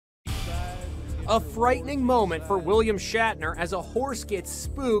A frightening moment for William Shatner as a horse gets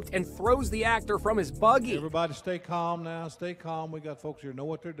spooked and throws the actor from his buggy. Everybody stay calm now, stay calm. We got folks here who know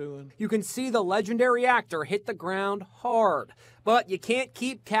what they're doing. You can see the legendary actor hit the ground hard. But you can't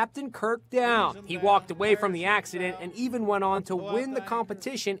keep Captain Kirk down. He walked away from the accident and even went on to win the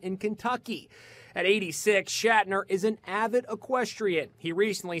competition in Kentucky. At 86, Shatner is an avid equestrian. He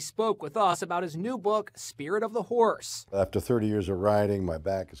recently spoke with us about his new book, Spirit of the Horse. After 30 years of riding, my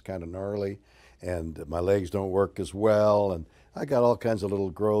back is kind of gnarly, and my legs don't work as well, and I got all kinds of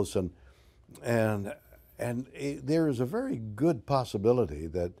little growths, and there is a very good possibility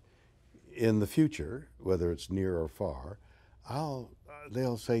that in the future, whether it's near or far,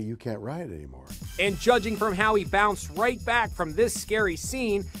 they'll say you can't ride anymore. And judging from how he bounced right back from this scary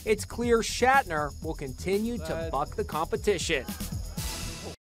scene, it's clear Shatner will continue to buck the competition.